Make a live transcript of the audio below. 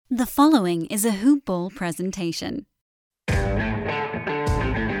The following is a Hoop Ball presentation. Good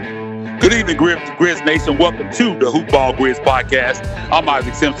evening, Grizz Nation. Welcome to the Hoop Ball Grizz podcast. I'm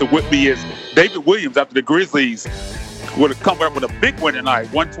Isaac Simpson. With me is David Williams after the Grizzlies would have come up with a big win tonight,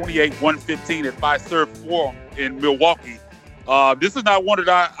 128-115 at Fiserv Forum in Milwaukee. This is not one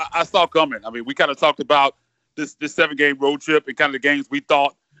that I saw coming. I mean, we kind of talked about this 7-game road trip and kind of the games we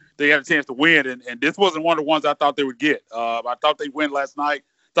thought they had a chance to win, and this wasn't one of the ones I thought they would get. I thought they'd win last night.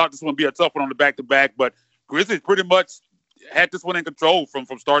 Thought this one would be a tough one on the back-to-back, but Grizzlies pretty much had this one in control from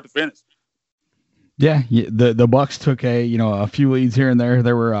start to finish. Yeah, the Bucks took a few leads here and there.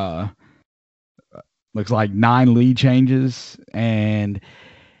 There were looks like 9 lead changes, and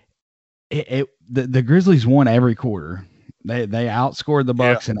the Grizzlies won every quarter. They outscored the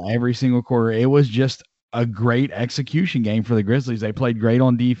Bucks in every single quarter. It was just a great execution game for the Grizzlies. They played great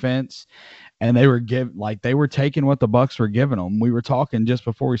on defense. And they were taking what the Bucks were giving them. We were talking just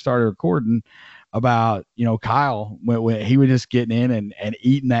before we started recording about, Kyle, when he was just getting in and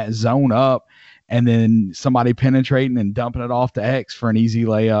eating that zone up, and then somebody penetrating and dumping it off to X for an easy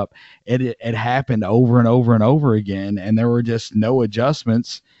layup. It happened over and over and over again, and there were just no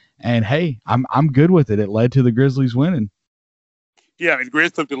adjustments. And hey, I'm good with it. It led to the Grizzlies winning. Yeah, I mean, the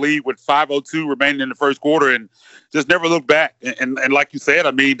Grizz took the lead with 5:02 remaining in the first quarter and just never looked back. And like you said,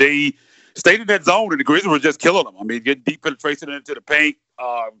 I mean, they stayed in that zone, and the Grizzlies were just killing them. I mean, getting deep penetration into the paint.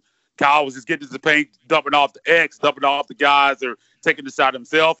 Kyle was just getting into the paint, dumping off the X, dumping off the guys, or taking the shot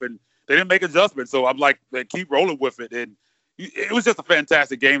himself, and they didn't make adjustments. So I'm like, man, keep rolling with it. And it was just a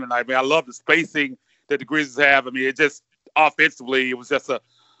fantastic game tonight. I mean, I love the spacing that the Grizzlies have. I mean, it just offensively, it was just a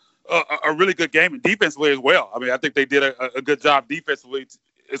really good game, and defensively as well. I mean, I think they did a good job defensively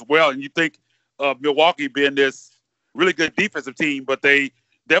as well. And you think of Milwaukee being this really good defensive team, but they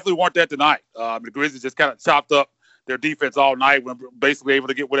definitely weren't that tonight. The Grizzlies just kind of chopped up their defense all night, when basically able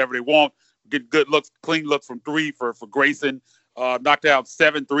to get whatever they want, get good looks, clean looks from three for Grayson. Knocked out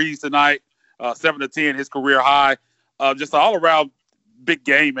 7 threes tonight, 7 of 10, his career high. Just an all-around big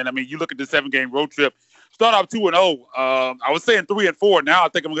game. And, I mean, you look at the 7-game road trip, start off 2-0. I was saying 3-4. Now I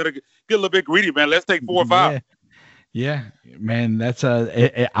think I'm going to get a little bit greedy, man. Let's take 4 or 5. Yeah, man, that's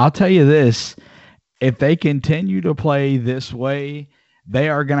I'll tell you this. If they continue to play this way, they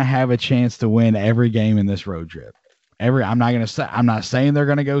are going to have a chance to win every game in this road trip. I'm not saying they're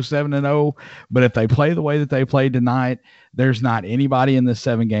going to go 7-0, but if they play the way that they played tonight, there's not anybody in this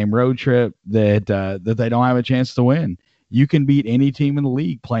 7-game road trip that they don't have a chance to win. You can beat any team in the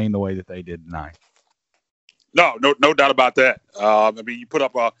league playing the way that they did tonight. No doubt about that. I mean, you put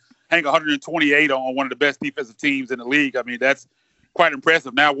up 128 on one of the best defensive teams in the league. I mean, that's quite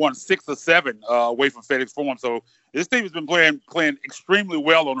impressive. Now won 6 or 7 away from FedEx Forum. So this team has been playing extremely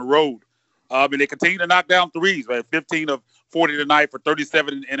well on the road. And they continue to knock down threes, right? 15 of 40 tonight for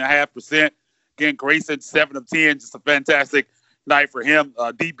 37.5%. Again, Grayson, 7 of 10, just a fantastic night for him.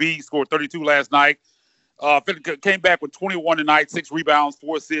 DB scored 32 last night. Came back with 21 tonight, 6 rebounds,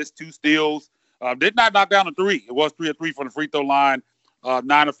 4 assists, 2 steals. Did not knock down a 3. It was 3 of 3 from the free throw line,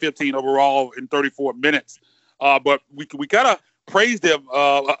 9 of 15 overall in 34 minutes. But we kind of praised him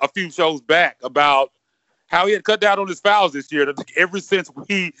a few shows back about how he had cut down on his fouls this year. Ever since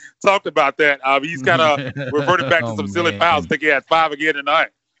we talked about that, he's kind of reverted back to some silly fouls. I think he had 5 again tonight.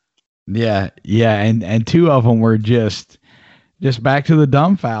 Yeah, and 2 of them were just back to the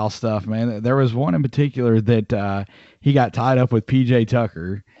dumb foul stuff, man. There was one in particular that he got tied up with PJ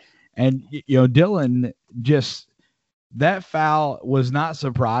Tucker, and Dylan just, that foul was not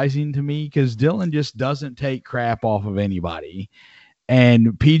surprising to me because Dylan just doesn't take crap off of anybody. And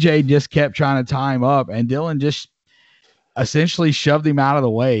PJ just kept trying to tie him up, and Dylan just essentially shoved him out of the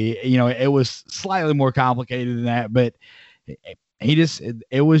way. It was slightly more complicated than that, but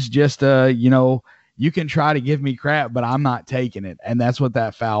it was just, you can try to give me crap, but I'm not taking it. And that's what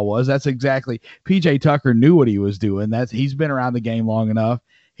that foul was. That's exactly, PJ Tucker knew what he was doing. He's been around the game long enough.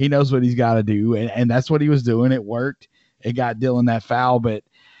 He knows what he's got to do. And that's what he was doing. It worked. It got Dylan that foul, but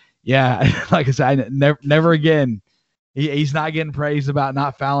yeah, like I said, never again. He's not getting praised about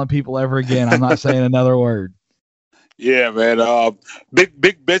not fouling people ever again. I'm not saying another word. Yeah, man.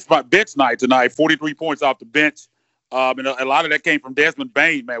 Big bench night tonight. 43 points off the bench. And a lot of that came from Desmond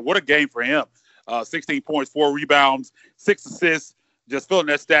Bane, man. What a game for him. 16 points, 4 rebounds, 6 assists. Just filling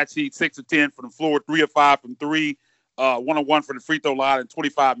that stat sheet, 6 of 10 from the floor, 3 of 5 from 3, 1 of 1 for the free throw line in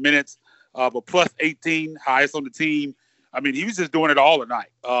 25 minutes. But plus 18, highest on the team. I mean, he was just doing it all tonight.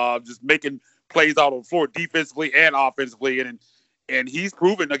 Just making plays out on the floor defensively and offensively. And he's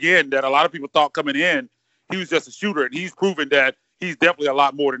proven, again, that a lot of people thought coming in he was just a shooter. And he's proven that he's definitely a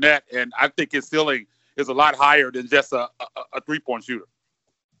lot more than that. And I think his ceiling is a lot higher than just a 3-point shooter.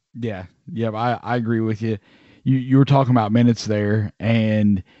 Yeah. Yep. I agree with you. You were talking about minutes there,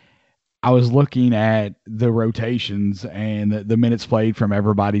 and I was looking at the rotations and the minutes played from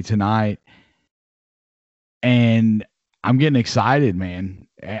everybody tonight, and I'm getting excited, man.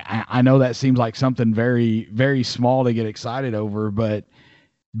 I know that seems like something very, very small to get excited over, but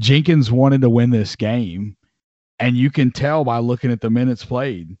Jenkins wanted to win this game, and you can tell by looking at the minutes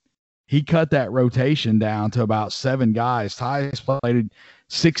played. He cut that rotation down to about 7 guys. Tyus played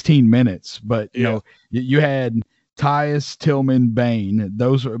 16 minutes, but you had Tyus, Tillman, Bain.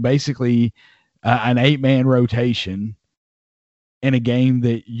 Those were basically an 8-man rotation in a game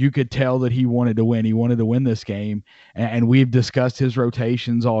that you could tell that he wanted to win. He wanted to win this game. And we've discussed his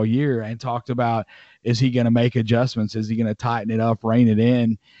rotations all year and talked about, is he going to make adjustments? Is he going to tighten it up, rein it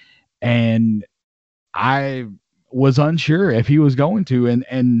in? And I was unsure if he was going to.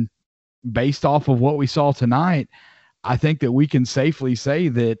 And based off of what we saw tonight, I think that we can safely say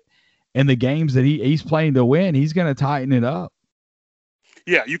that in the games that he's playing to win, he's going to tighten it up.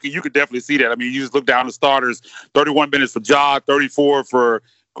 Yeah, you could definitely see that. I mean, you just look down the starters: 31 minutes for Ja, 34 for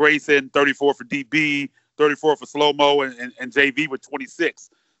Grayson, 34 for DB, 34 for Slow-Mo, and JV with 26.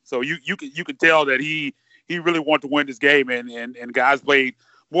 So you could tell that he really wanted to win this game, and guys played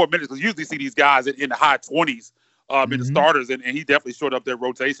more minutes, because you usually see these guys in the high 20s in the starters, and he definitely showed up their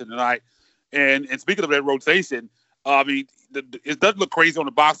rotation tonight. And speaking of that rotation, I mean, it doesn't look crazy on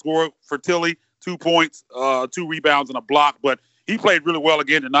the box score for Tilly: 2 points, 2 rebounds, and a block, but he played really well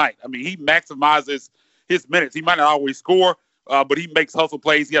again tonight. I mean, he maximizes his minutes. He might not always score, but he makes hustle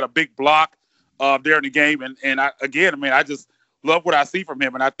plays. He had a big block there in the game. And I just love what I see from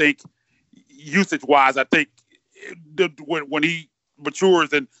him. And I think usage-wise, I think when he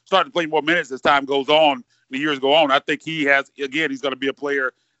matures and starts to play more minutes as time goes on, the years go on, I think he's going to be a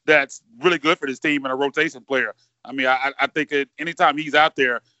player that's really good for this team and a rotation player. I mean, I think that anytime he's out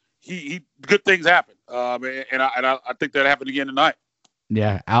there, he good things happen, and I think that happened again tonight.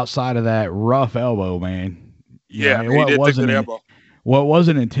 Yeah, outside of that rough elbow, man. He did take that elbow. Well, it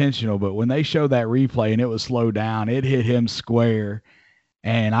wasn't intentional, but when they showed that replay and it was slowed down, it hit him square.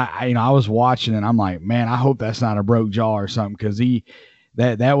 And I was watching and I'm like, man, I hope that's not a broke jaw or something, because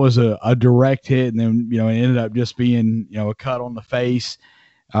that was a direct hit, and then it ended up just being a cut on the face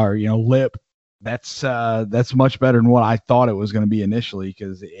or lip. That's much better than what I thought it was going to be initially,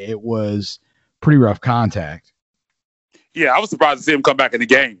 because it was pretty rough contact. Yeah, I was surprised to see him come back in the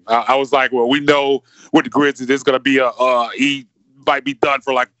game. I was like, well, we know with the Grizzlies, there's going to be he might be done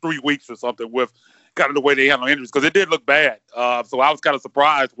for like 3 weeks or something with kind of the way they handle injuries, because it did look bad. So I was kind of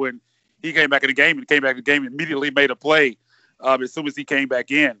surprised when he came back in the game, and immediately made a play as soon as he came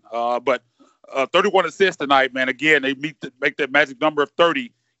back in. But 31 assists tonight, man. Again, they make that magic number of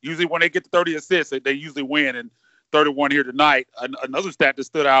 30. Usually when they get to 30 assists, they usually win, and 31 here tonight. Another stat that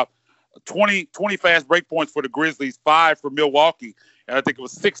stood out: 20 fast break points for the Grizzlies, 5 for Milwaukee, and I think it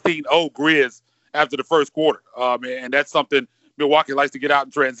was 16-0 Grizz after the first quarter. And that's something Milwaukee likes to get out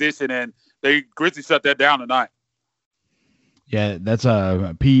in transition, and Grizzlies shut that down tonight. Yeah, that's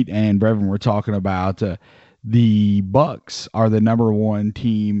Pete and Brevin were talking about. The Bucks are the number 1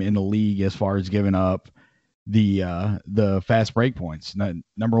 team in the league as far as giving up the fast break points.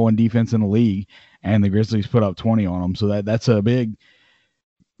 Number 1 defense in the league, and the Grizzlies put up 20 on them. So that's a big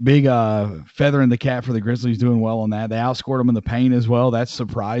feather in the cap for the Grizzlies, doing well on that. They outscored them in the paint as well. That's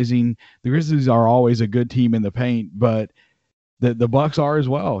surprising. The Grizzlies are always a good team in the paint, but the Bucks are as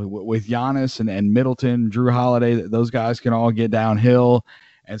well, with Giannis and Middleton, Drew Holiday. Those guys can all get downhill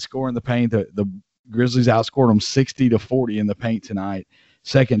and score in the paint. The Grizzlies outscored them 60-40 in the paint tonight.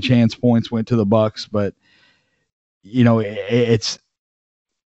 Second chance points went to the Bucks, but it's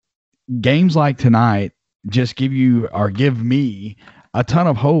games like tonight just give me a ton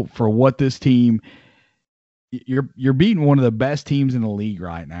of hope for what this team. You're beating one of the best teams in the league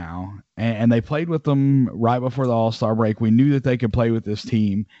right now, and they played with them right before the All-Star break. We knew that they could play with this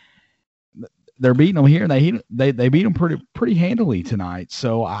team. They're beating them here, and they beat them pretty handily tonight.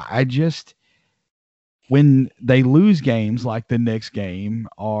 So I just, when they lose games like the Knicks game,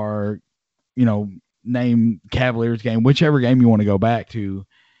 or name Cavaliers game, whichever game you want to go back to,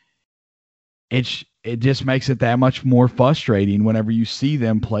 it just makes it that much more frustrating whenever you see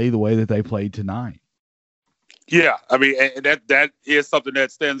them play the way that they played tonight. Yeah, I mean, and that is something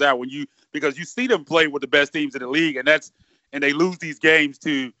that stands out because you see them play with the best teams in the league, and they lose these games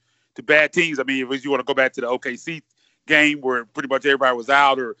to bad teams. I mean, if you want to go back to the OKC game where pretty much everybody was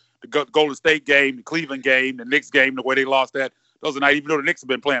out, or the Golden State game, the Cleveland game, the Knicks game, the way they lost that those are not, even though the Knicks have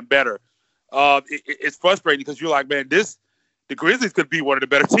been playing better. It's frustrating because you're like, man, the Grizzlies could be one of the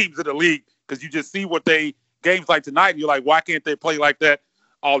better teams in the league, because you just see games like tonight, and you're like, why can't they play like that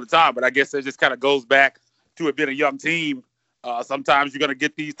all the time. But I guess it just kind of goes back to it being a young team. Sometimes you're going to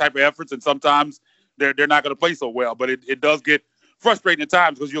get these type of efforts, and sometimes they're not going to play so well. But it does get frustrating at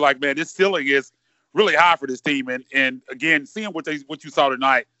times because you're like, man, this ceiling is really high for this team. And again, seeing what you saw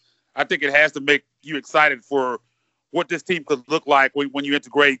tonight, I think it has to make you excited for what this team could look like when you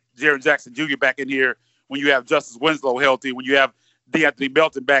integrate Jaren Jackson Jr. back in here, when you have Justice Winslow healthy, when you have DeAnthony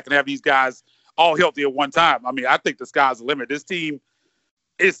Melton back and have these guys all healthy at one time. I mean, I think the sky's the limit. This team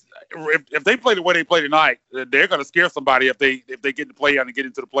is, if they play the way they play tonight, they're going to scare somebody if they get to play out and get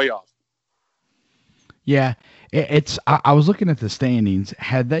into the playoffs. Yeah, I was looking at the standings.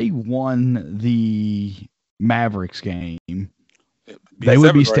 Had they won the Mavericks game, they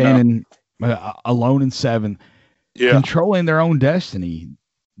would be standing alone in 7th, controlling their own destiny.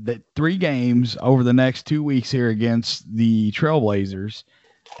 That 3 games over the next 2 weeks here against the Trailblazers,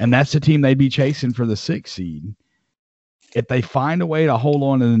 and that's the team they'd be chasing for the 6th seed. If they find a way to hold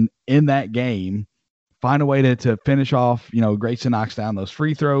on in that game, find a way to finish off, Grayson knocks down those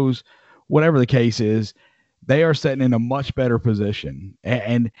free throws, whatever the case is, they are setting in a much better position.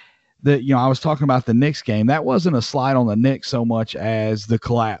 And I was talking about the Knicks game. That wasn't a slide on the Knicks so much as the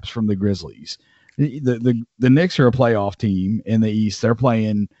collapse from the Grizzlies. The Knicks are a playoff team in the East. They're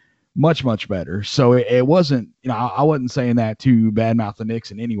playing much, much better. So it wasn't, I wasn't saying that to badmouth the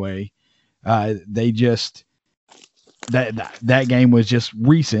Knicks in any way. They just, that game was just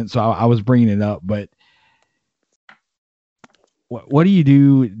recent. So I was bringing it up, but what do you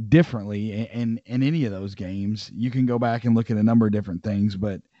do differently in any of those games? You can go back and look at a number of different things,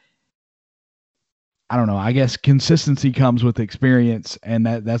 but I don't know. I guess consistency comes with experience, and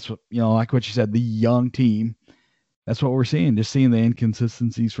that's what, like what you said, the young team. That's what we're seeing. Just seeing the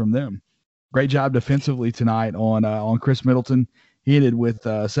inconsistencies from them. Great job defensively tonight on Chris Middleton. He ended with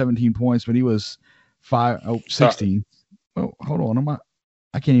 17 points, but he was 16. Oh, hold on.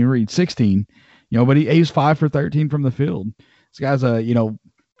 I can't even read 16. But he was 5 for 13 from the field. This guy's a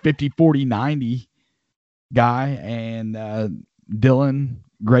 50, 40, 90 guy, and Dylan,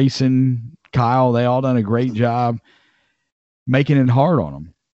 Grayson, Kyle, they all done a great job making it hard on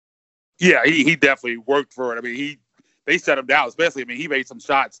him. Yeah, he definitely worked for it. I mean, they set him down, especially. I mean, he made some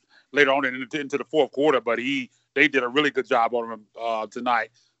shots later on into the fourth quarter, but they did a really good job on him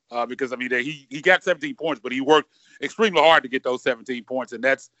tonight because, I mean, he got 17 points, but he worked extremely hard to get those 17 points, and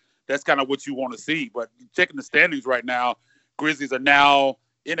that's kind of what you want to see. But checking the standings right now, Grizzlies are now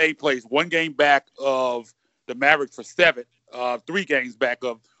in 8th place, 1 game back of the Mavericks for 7th, 3 games back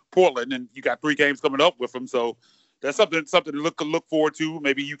of Portland, and you got 3 games coming up with them. So that's something to look forward to.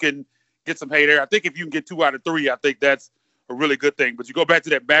 Maybe you can get some hay there. I think if you can get 2 out of 3, I think that's a really good thing. But you go back to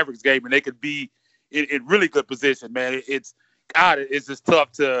that Mavericks game, and they could be in really good position, man. It's just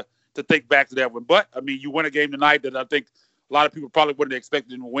tough to think back to that one. But, I mean, you win a game tonight that I think a lot of people probably wouldn't expect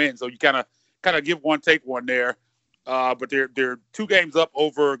them to win. So you kind of give one, take one there. But they're 2 games up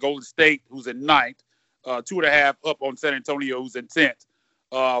over Golden State, who's in 9th, 2.5 up on San Antonio, who's in 10th,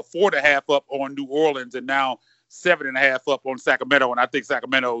 4.5 up on New Orleans, and now 7.5 up on Sacramento. And I think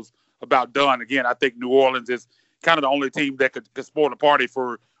Sacramento's about done. Again, I think New Orleans is kind of the only team that could spoil the party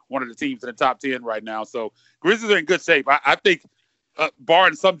for one of the teams in the top 10 right now. So Grizzlies are in good shape. I think,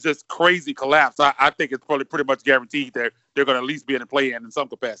 barring some just crazy collapse, I think it's probably pretty much guaranteed that they're going to at least be in the play-in some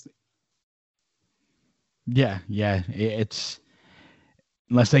capacity. Yeah. It's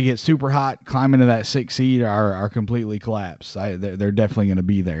unless they get super hot, climb into that 6th seed, are completely collapsed. They're definitely going to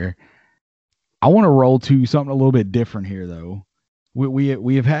be there. I want to roll to something a little bit different here, though.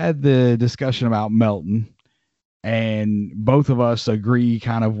 We have had the discussion about Melton, and both of us agree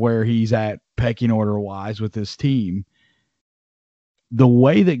kind of where he's at pecking order wise with his team. The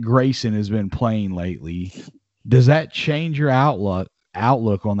way that Grayson has been playing lately, does that change your outlook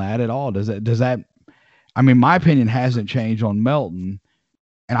on that at all? Does that? I mean, my opinion hasn't changed on Melton,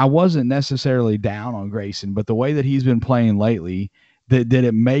 and I wasn't necessarily down on Grayson, but the way that he's been playing lately, did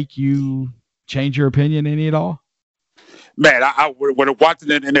it make you change your opinion any at all? Man, when I watched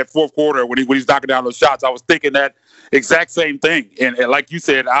it in that fourth quarter, when he's knocking down those shots, I was thinking that exact same thing. And like you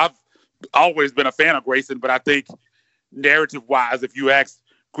said, I've always been a fan of Grayson, but I think narrative-wise, if you ask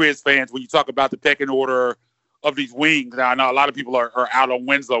Grizz fans, when you talk about the pecking order of these wings, now I know a lot of people are out on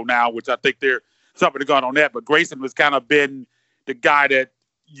Winslow now, which I think they're jumping the gun on that, but Grayson has kind of been the guy that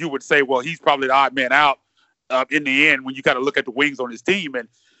you would say, well, he's probably the odd man out in the end when you kind of look at the wings on his team. And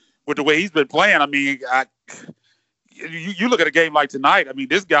with the way he's been playing, I mean, you look at a game like tonight, I mean,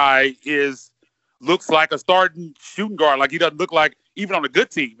 this guy looks like a starting shooting guard. Like, he doesn't look like, even on a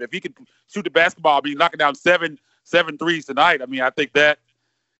good team, if he could shoot the basketball, be knocking down seven threes tonight. I mean, I think that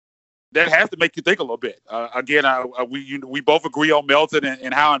that has to make you think a little bit. Again, we both agree on Melton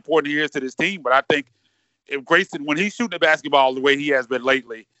and how important he is to this team, but I think if Grayson, when he's shooting the basketball the way he has been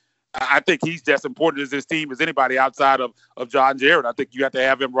lately, I think he's just important as this team as anybody outside of John Jarrett. I think you have to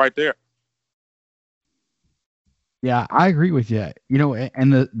have him right there. Yeah, I agree with you.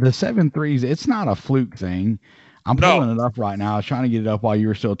 And the 7 threes, it's not a fluke thing. I'm pulling it up right now. I was trying to get it up while you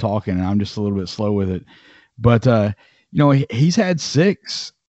were still talking, and I'm just a little bit slow with it. But, he's had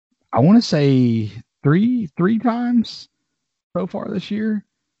 6, I want to say three times so far this year.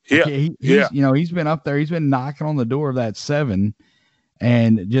 Yeah. He's been up there. He's been knocking on the door of that 7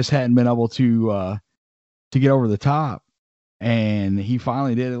 and just hadn't been able to get over the top. And he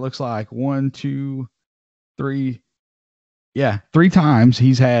finally did. It looks like 1, 2, 3. Yeah, 3 times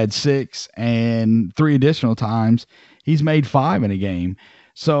he's had 6, and 3 additional times he's made 5 in a game.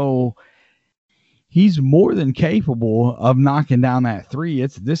 So he's more than capable of knocking down that 3.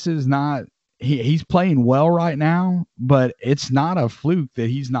 He's playing well right now, but it's not a fluke that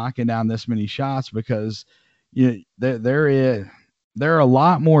he's knocking down this many shots, because there are a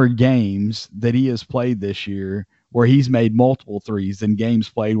lot more games that he has played this year where he's made multiple 3s than games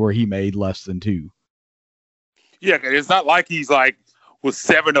played where he made less than 2. Yeah, it's not like he's was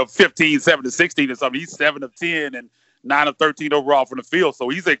 7 of 15, 7 of 16 or something. He's 7 of 10 and 9 of 13 overall from the field. So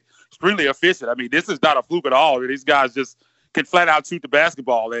he's extremely efficient. I mean, this is not a fluke at all. These guys just can flat out shoot the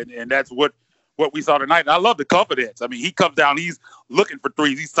basketball, and that's what we saw tonight. And I love the confidence. I mean, he comes down, he's looking for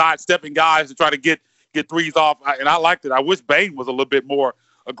 3s. He's sidestepping guys to try to get 3s off, and I liked it. I wish Bane was a little bit more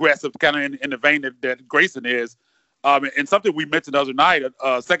aggressive, kind of in the vein that Grayson is. And something we mentioned the other night,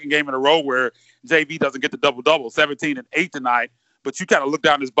 second game in a row where JV doesn't get the double-double, 17 and 8 tonight. But you kind of look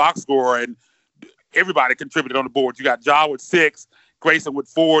down his box score, and everybody contributed on the board. You got Ja with 6, Grayson with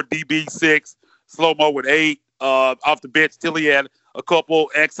 4, DB 6, Slow-Mo with 8. Off the bench, Tilly had a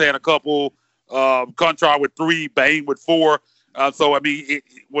couple, X had a couple, Conchar with 3, Bane with 4. So, I mean,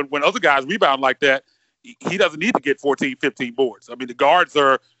 when other guys rebound like that, he doesn't need to get 14, 15 boards. I mean, the guards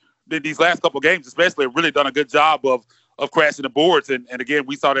are – these last couple of games especially have really done a good job of crashing the boards. And again,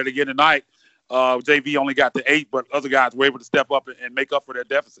 we saw that again tonight. JV only got to 8, but other guys were able to step up and make up for that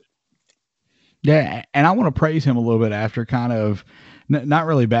deficit. Yeah, and I want to praise him a little bit after kind of not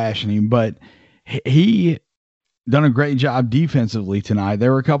really bashing him, but he done a great job defensively tonight.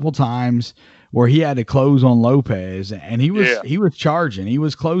 There were a couple times where he had to close on Lopez, and he was charging. He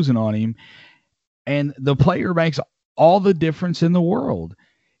was closing on him, and the player makes all the difference in the world.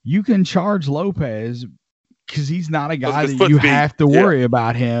 You can charge Lopez because he's not a guy that you have to worry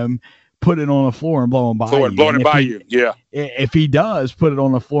about him putting on the floor and blowing by you. Blowing it by you, yeah. If he does put it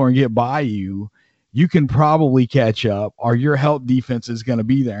on the floor and get by you, you can probably catch up, or your help defense is going to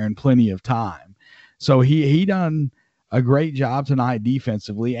be there in plenty of time. So he done a great job tonight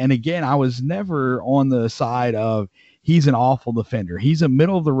defensively. And again, I was never on the side of he's an awful defender. He's a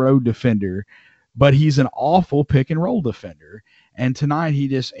middle-of-the-road defender, but he's an awful pick-and-roll defender. And tonight he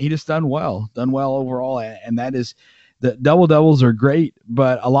just done well overall. And that is, the double-doubles are great,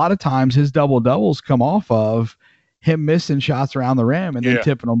 but a lot of times his double-doubles come off of him missing shots around the rim and then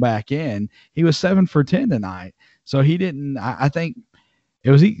tipping them back in. He was 7 for 10 tonight. So he didn't, I think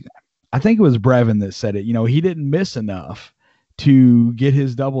it was Brevin that said it, he didn't miss enough to get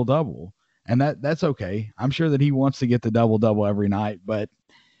his double-double. And that's okay. I'm sure that he wants to get the double-double every night, but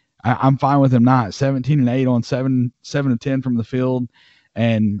I'm fine with him not. 17 and 8 on 7 of 10 from the field,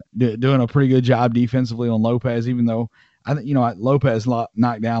 and doing a pretty good job defensively on Lopez, even though I think, Lopez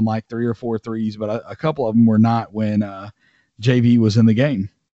knocked down like 3 or 4 threes, but a couple of them were not when JV was in the game.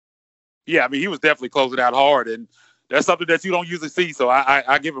 Yeah, I mean, he was definitely closing out hard, and that's something that you don't usually see. So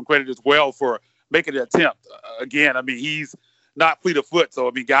I give him credit as well for making an attempt. Again, I mean, he's not fleet of foot, so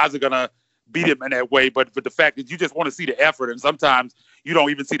I mean, guys are gonna beat him in that way. But the fact that you just want to see the effort, and sometimes you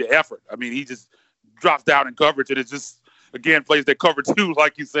don't even see the effort. I mean, he just drops down in coverage, and it's just, again, plays that cover 2,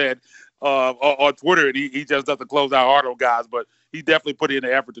 like you said, on Twitter, and he just doesn't close out hard on guys. But he definitely put in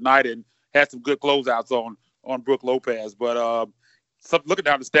the effort tonight and had some good closeouts on Brook Lopez. But looking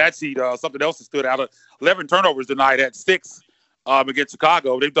down the stat sheet, something else that stood out: 11 turnovers tonight at 6 against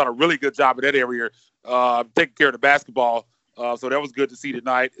Chicago. They've done a really good job in that area, taking care of the basketball. So that was good to see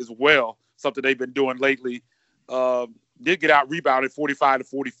tonight as well. Something they've been doing lately. Did get out rebounded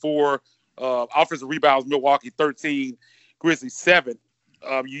 45-44. Offensive rebounds, Milwaukee 13, Grizzlies 7.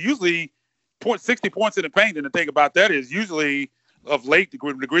 You usually 60 points in the paint, and the thing about that is usually of late, the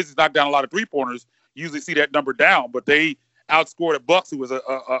Grizzlies knock down a lot of three-pointers. You usually see that number down, but they outscored the Bucks, who was a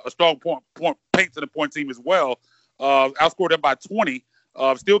strong paint to the point team as well. Outscored them by 20,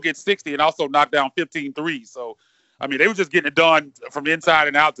 still get 60, and also knocked down 15 threes. So I mean, they were just getting it done from inside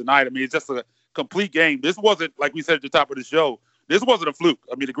and out tonight. I mean, it's just a complete game. This wasn't, like we said at the top of the show, this wasn't a fluke.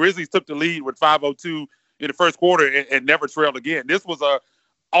 I mean, the Grizzlies took the lead with 5:02 in the first quarter and never trailed again. This was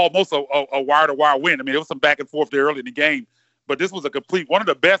almost a wire-to-wire win. I mean, it was some back and forth there early in the game, but this was a complete, one of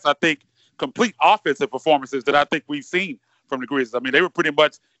the best, I think, complete offensive performances that I think we've seen from the Grizzlies. I mean, they were pretty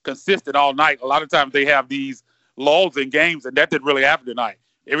much consistent all night. A lot of times they have these lulls in games, and that didn't really happen tonight.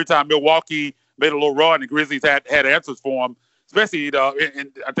 Every time Milwaukee made a little run, the Grizzlies had answers for them, especially in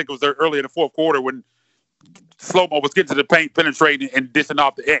I think it was early in the fourth quarter when Slow-Mo was getting to the paint, penetrating, and dishing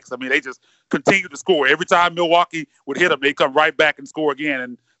off the X. I mean, they just continued to score. Every time Milwaukee would hit them, they come right back and score again.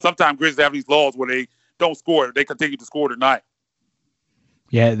 And sometimes Grizzlies have these lulls where they don't score. They continue to score tonight.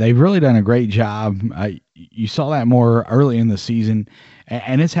 Yeah, they've really done a great job. You saw that more early in the season,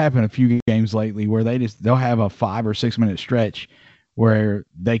 and it's happened a few games lately where they'll have a 5 or 6 minute stretch where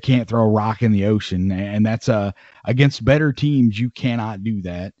they can't throw a rock in the ocean, and that's against better teams. You cannot do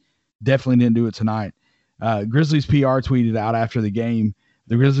that. Definitely didn't do it tonight. Grizzlies PR tweeted out after the game,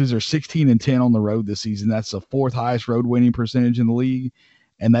 the Grizzlies are 16-10 on the road this season. That's the 4th highest road winning percentage in the league,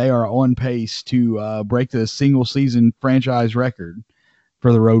 and they are on pace to break the single season franchise record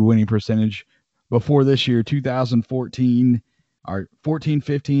for the road winning percentage. Before this year, 2014, or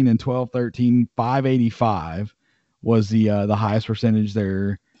 14-15 and 12-13, 585 was the highest percentage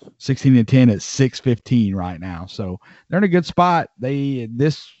there. 16-10 at 615 right now. So they're in a good spot.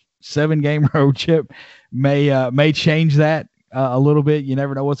 This 7-game road trip may change that a little bit. You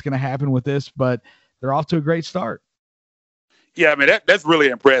never know what's going to happen with this, but they're off to a great start. Yeah, I mean, that's really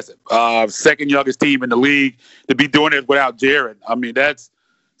impressive. Second youngest team in the league to be doing it without Jaren. I mean, that's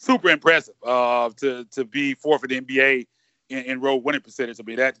super impressive to be fourth in the NBA in road winning percentage. I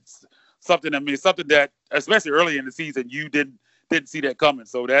mean, that's something that, especially early in the season, you didn't see that coming.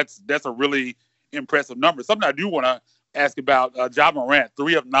 So that's a really impressive number. Something I do want to ask about, Ja Morant,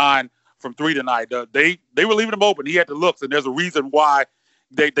 3 of 9 from 3 tonight. They were leaving him open. He had the looks, and there's a reason why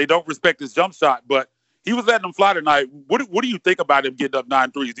they don't respect his jump shot, but he was letting them fly tonight. What do you think about him getting up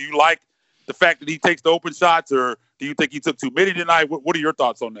 9 threes? Do you like the fact that he takes the open shots, or do you think he took too many tonight? What are your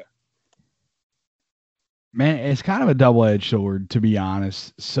thoughts on that? Man, it's kind of a double-edged sword, to be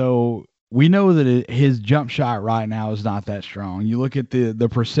honest. So we know that his jump shot right now is not that strong. You look at the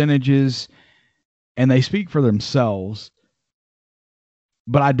percentages, and they speak for themselves.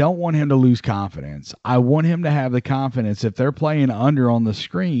 But I don't want him to lose confidence. I want him to have the confidence. If they're playing under on the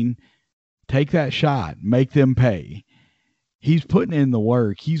screen, take that shot. Make them pay. He's putting in the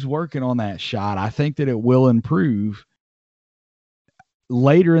work. He's working on that shot. I think that it will improve.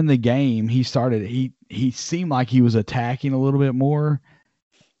 Later in the game, he seemed like he was attacking a little bit more.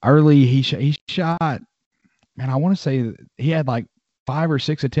 Early, he shot, man, I want to say he had like 5 or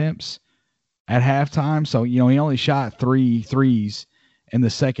 6 attempts at halftime. So, he only shot 3 threes in the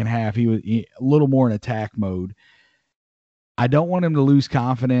second half. He was a little more in attack mode. I don't want him to lose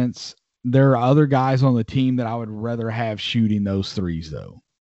confidence. There are other guys on the team that I would rather have shooting those threes, though.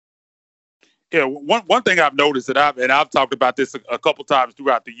 Yeah, one thing I've noticed that I've talked about this a couple times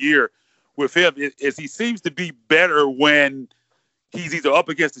throughout the year with him is he seems to be better when he's either up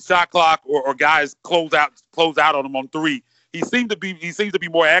against the shot clock or guys close out on him on 3. He seems to be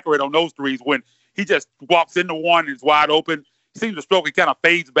more accurate on those threes when he just walks into one and is wide open. He seems to stroke. He kind of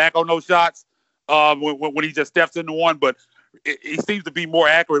fades back on those shots when he just steps into one, but he seems to be more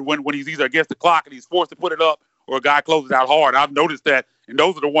accurate when he's either against the clock and he's forced to put it up or a guy closes out hard. I've noticed that, and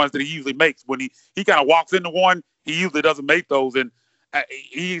those are the ones that he usually makes. When he kind of walks into one, he usually doesn't make those, and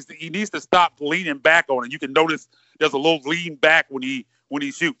he needs to stop leaning back on it. You can notice there's a little lean back when he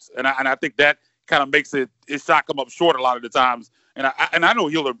shoots, and I think that kind of makes his shot come up short a lot of the times. And I know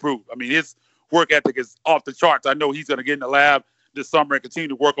he'll improve. I mean, his work ethic is off the charts. I know he's going to get in the lab this summer and continue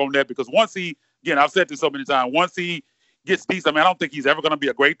to work on that, because again, I've said this so many times, once he gets decent, I mean, I don't think he's ever going to be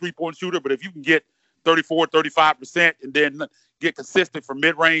a great 3-point shooter, but if you can get 34, 35% and then get consistent from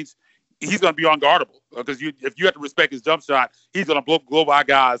mid-range, he's going to be unguardable, because if you have to respect his jump shot, he's going to blow by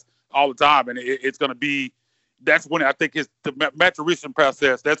guys all the time, and it's going to be – that's when I think the maturation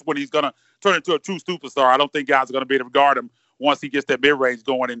process, that's when he's going to turn into a true superstar. I don't think guys are going to be able to guard him once he gets that mid-range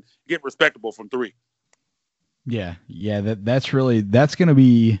going and get respectable from 3. Yeah, that's going to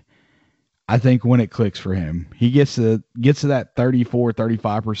be, I think, when it clicks for him. He gets to that 34,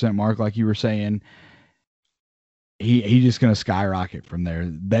 35% mark, like you were saying. He's just going to skyrocket from there.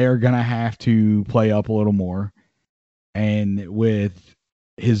 They're going to have to play up a little more. And with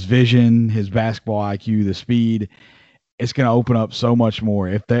his vision, his basketball IQ, the speed, it's going to open up so much more.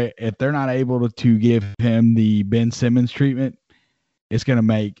 If they're not able to give him the Ben Simmons treatment, it's going to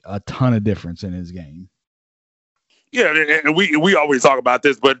make a ton of difference in his game. Yeah, and we always talk about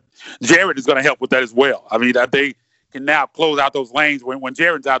this, but Jared is going to help with that as well. I mean, they can now close out those lanes. When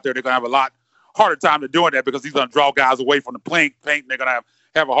Jared's out there, they're going to have a lot harder time to doing that because he's going to draw guys away from the paint. And they're going to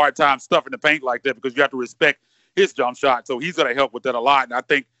have a hard time stuffing the paint like that because you have to respect his jump shot. So he's going to help with that a lot. And I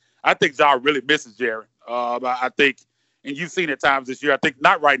think Ja really misses Jared. I think, and you've seen it times this year. I think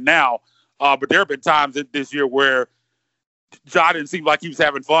not right now, but there have been times this year where Ja didn't seem like he was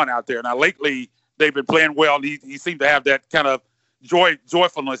having fun out there. Now lately, they've been playing well. And he seemed to have that kind of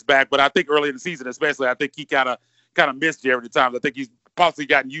joyfulness back. But I think early in the season, especially, I think he kind of missed Jared at times. I think he's possibly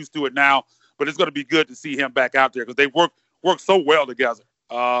gotten used to it now. But it's going to be good to see him back out there because they work so well together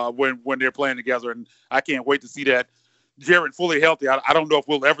when they're playing together. And I can't wait to see that Jared fully healthy. I don't know if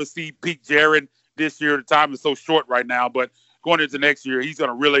we'll ever see peak Jared this year. The time is so short right now. But going into next year, he's going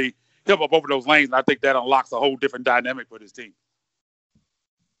to really help up over those lanes. And I think that unlocks a whole different dynamic for this team.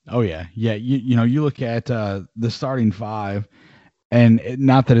 Oh, yeah. Yeah, you look at the starting five, and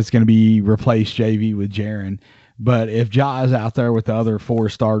not that it's going to be replace JV with Jaren, but if Ja is out there with the other four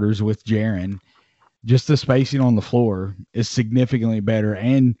starters with Jaren, just the spacing on the floor is significantly better.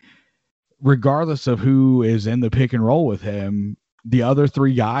 And regardless of who is in the pick and roll with him, the other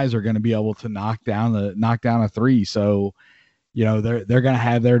three guys are going to be able to knock down a three. So, they're going to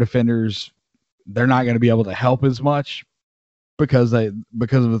have their defenders. They're not going to be able to help as much because of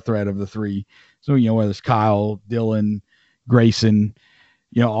the threat of the three. So, whether it's Kyle, Dylan, Grayson,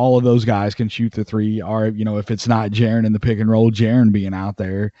 all of those guys can shoot the three. Or, if it's not Jaren in the pick and roll, Jaren being out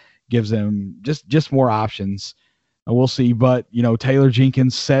there gives them just more options. We'll see. But, Taylor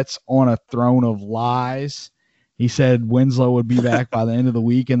Jenkins sits on a throne of lies. He said Winslow would be back by the end of the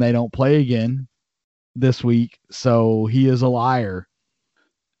week, and they don't play again this week. So he is a liar.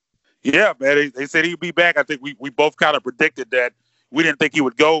 Yeah, man. They said he'd be back. I think we both kind of predicted that. We didn't think he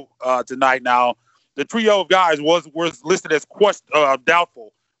would go tonight. Now, the trio of guys was listed as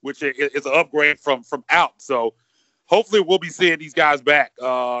doubtful, which is an upgrade from out. So hopefully we'll be seeing these guys back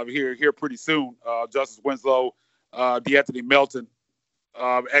here pretty soon. Justice Winslow, D'Anthony Melton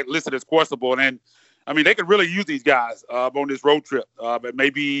listed as questionable. And they could really use these guys on this road trip. And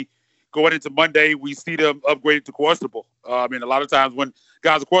maybe going into Monday, we see them upgraded to questionable. A lot of times when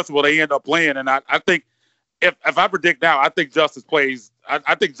guys are questionable, they end up playing. And I think if I predict now, I think Justice plays.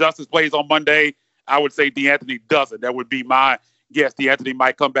 I think Justice plays on Monday. I would say D'Anthony doesn't. That would be my guess. D'Anthony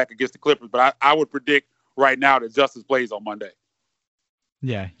might come back against the Clippers, but I would predict right now that Justice plays on Monday.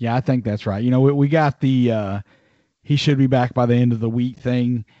 Yeah, I think that's right. We got the he should be back by the end of the week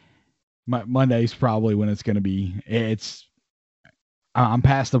thing. Monday's probably when it's going to be. I'm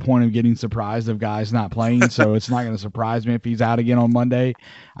past the point of getting surprised of guys not playing, so it's not going to surprise me if he's out again on Monday.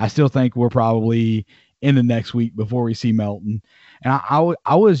 I still think we're probably in the next week before we see Melton. And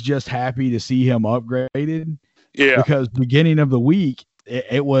I was just happy to see him upgraded. Yeah. Because beginning of the week,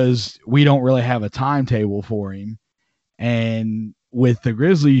 it was we don't really have a timetable for him. And with the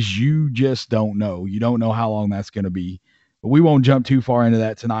Grizzlies, you just don't know. You don't know how long that's going to be. But we won't jump too far into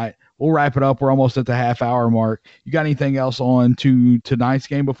that tonight. We'll wrap it up. We're almost at the half-hour mark. You got anything else on to tonight's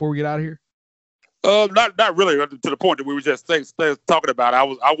game before we get out of here? Not really to the point that we were just talking about. I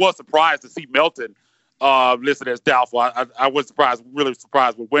was surprised to see Melton listed as doubtful. I was really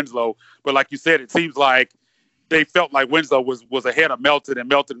surprised with Winslow. But like you said, it seems like they felt like Winslow was ahead of Melton, and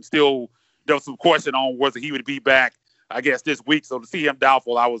Melton still, there was some question on whether he would be back, I guess, this week. So to see him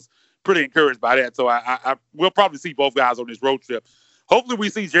doubtful, I was pretty encouraged by that. So we'll probably see both guys on this road trip. Hopefully we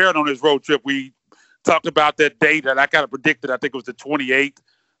see Jared on this road trip. We talked about that date that I kind of predicted. I think it was the 28th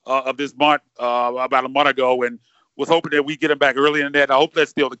of this month, about a month ago, and was hoping that we get him back early in that. I hope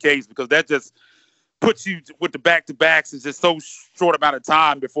that's still the case because that just puts you with the back-to-backs. It's just so short amount of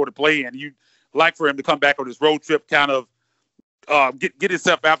time before the play, and you'd like for him to come back on this road trip, kind of get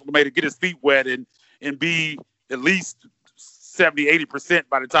himself acclimated, get his feet wet, and be at least 70-80%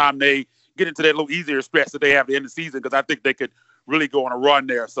 by the time they get into that little easier stretch that they have at the end of the season, because I think they could really go on a run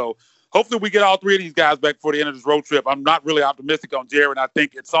there. So hopefully we get all three of these guys back before the end of this road trip. I'm not really optimistic on Jared. I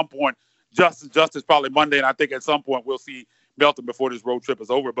think at some point, Justice probably Monday, and I think at some point we'll see Melton before this road trip is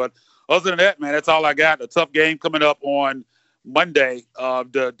over. But other than that, man, that's all I got. A tough game coming up on Monday.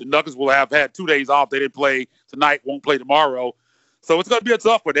 The Nuggets will have had 2 days off. They didn't play tonight, won't play tomorrow. So it's going to be a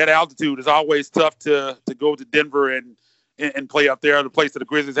tough one. That altitude is always tough to go to Denver and play up there, the place that the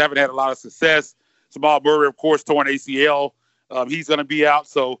Grizzlies haven't had a lot of success. Jamal Murray, of course, torn ACL. He's going to be out.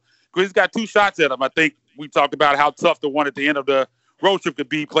 So Grizzlies got two shots at him. I think we talked about how tough the one at the end of the road trip could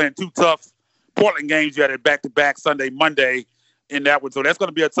be, playing two tough Portland games. You had it back-to-back Sunday, Monday in that one. So that's going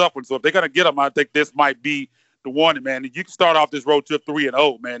to be a tough one. So if they're going to get them, I think this might be the one. Man, you can start off this road trip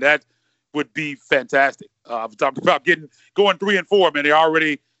 3-0, man. That would be fantastic. I'm talking about going 3-4, man. They're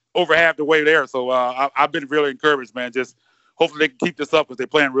already over half the way there. So I've been really encouraged, man. Just hopefully they can keep this up because they're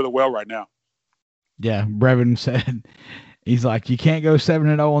playing really well right now. Yeah, Brevin said he's like, you can't go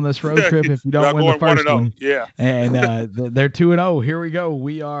 7-0 on this road trip if you don't win the first one. Yeah, and they're 2-0. Here we go.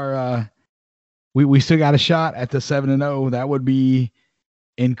 We are we still got a shot at the 7-0. That would be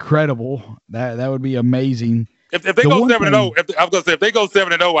incredible. That would be amazing. If they go 7-0, I was gonna say if they go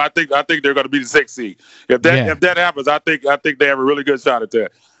 7-0, I think they're gonna be the 6th seed. If that happens, I think they have a really good shot at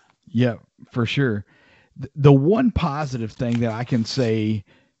that. Yeah, for sure. The one positive thing that I can say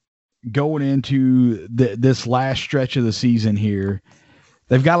going into this last stretch of the season here,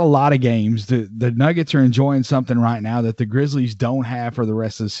 they've got a lot of games. The Nuggets are enjoying something right now that the Grizzlies don't have for the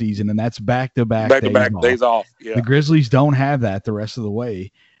rest of the season, and that's back-to-back days off. Yeah. The Grizzlies don't have that the rest of the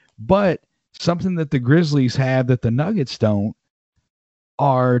way. But something that the Grizzlies have that the Nuggets don't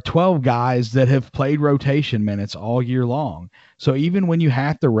are 12 guys that have played rotation minutes all year long. So even when you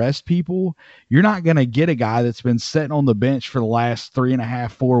have to rest people, you're not going to get a guy that's been sitting on the bench for the last 3.5,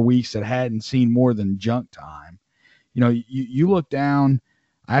 4 weeks that hadn't seen more than junk time. You know, you look down,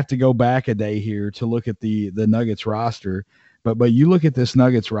 I have to go back a day here to look at the Nuggets roster, but you look at this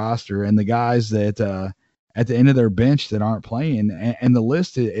Nuggets roster and the guys that at the end of their bench that aren't playing, and the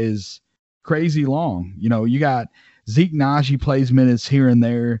list is crazy long. You know, you got Zeke Naji plays minutes here and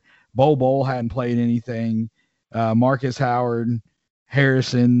there. Bol hadn't played anything. Marcus Howard,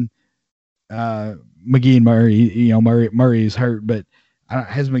 Harrison, McGee and Murray. You know, Murray is hurt, but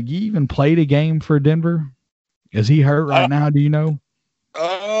has McGee even played a game for Denver? Is he hurt right now? Do you know?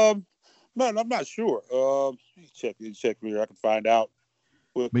 Man, I'm not sure. Check here. I can find out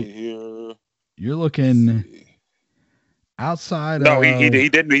quickly here. You're looking outside. No, he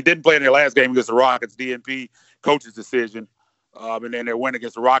didn't play in their last game against the Rockets. DNP coach's decision, and then they went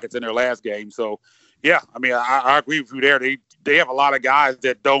against the Rockets in their last game. So, yeah, I mean, I agree with you there. They have a lot of guys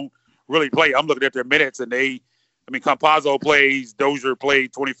that don't really play. I'm looking at their minutes, and Campazzo plays. Dozier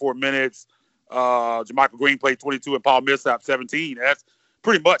played 24 minutes. JaMychal Green played 22, and Paul Millsap 17. That's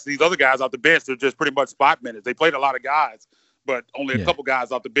pretty much these other guys off the bench. They're just pretty much spot minutes. They played a lot of guys, but only a couple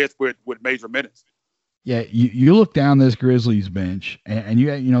guys off the bench with major minutes. Yeah, you look down this Grizzlies bench, and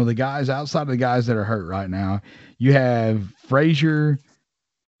you know the guys outside of the guys that are hurt right now. You have Frazier,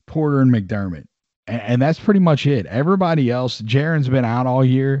 Porter, and McDermott, and that's pretty much it. Everybody else, Jaren's been out all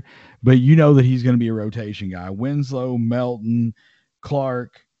year, but you know that he's going to be a rotation guy. Winslow, Melton,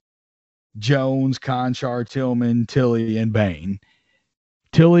 Clark, Jones, Conchar, Tillman, Tilly, and Bane.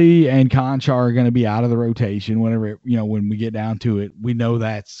 Tilly and Conchar are going to be out of the rotation whenever, you know, when we get down to it. We know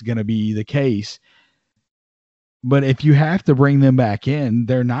that's going to be the case. But if you have to bring them back in,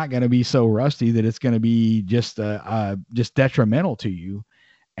 they're not going to be so rusty that it's going to be just detrimental to you.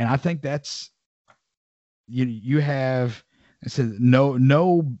 And I think that's you have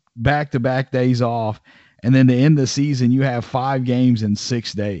no back-to-back days off, and then to end the season you have 5 games in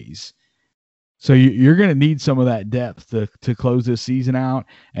 6 days. So you're going to need some of that depth to close this season out,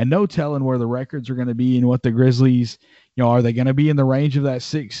 and no telling where the records are going to be and what the Grizzlies, you know, are they going to be in the range of that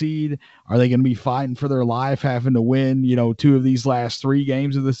 6th seed? Are they going to be fighting for their life, having to win, you know, 2 of these last 3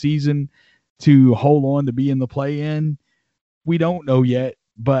 games of the season to hold on to be in the play-in? We don't know yet,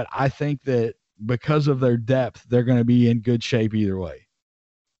 but I think that because of their depth, they're going to be in good shape either way.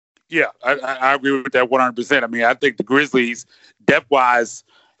 Yeah, I agree with that 100%. I mean, I think the Grizzlies, depth-wise,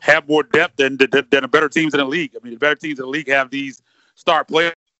 have more depth than the better teams in the league. I mean, the better teams in the league have these star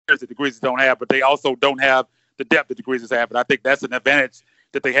players that the Grizzlies don't have, but they also don't have the depth that the Grizzlies have. And I think that's an advantage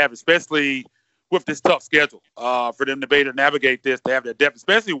that they have, especially with this tough schedule, for them to be able to navigate this, to have that depth,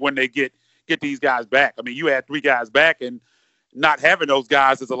 especially when they get these guys back. I mean, you had 3 guys back, and not having those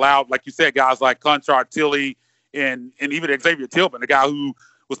guys has allowed, like you said, guys like Conchar, Tilly, and even Xavier Tillman, a guy who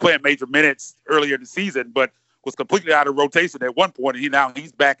was playing major minutes earlier in the season, but was completely out of rotation at one point, and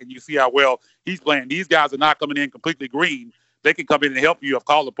he's back, and you see how well he's playing. These guys are not coming in completely green. They can come in and help you if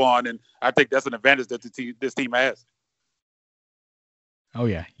called upon, and I think that's an advantage that this team has. Oh,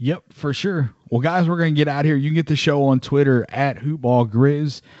 yeah. Yep, for sure. Well, guys, we're going to get out of here. You can get the show on Twitter at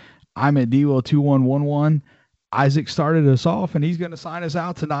HoopBallGrizz. I'm at DWO2111. Isaac started us off, and he's going to sign us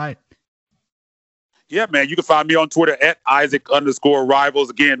out tonight. Yeah, man, you can find me on Twitter at Isaac_Rivals.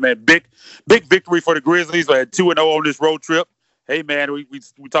 Again, man, big victory for the Grizzlies. We had 2-0 on this road trip. Hey, man,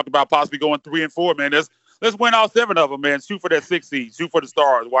 we talked about possibly going 3-4, man. Let's win all 7 of them, man. Shoot for that 6th seed. Shoot for the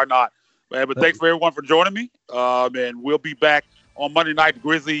Stars. Why not? Man, but thanks for everyone for joining me. And we'll be back on Monday night. The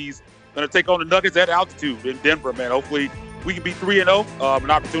Grizzlies going to take on the Nuggets at altitude in Denver, man. Hopefully we can be 3-0.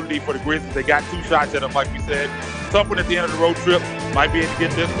 An opportunity for the Grizzlies. They got 2 shots at them, like we said. Tough one at the end of the road trip. Might be able to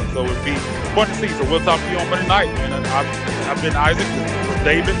get this one. So it'll be fun to see. So we'll talk to you on Monday night. And I've been Isaac. This was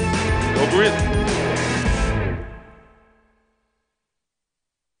David. Go Grizzlies.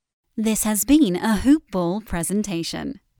 This has been a Hoop Ball presentation.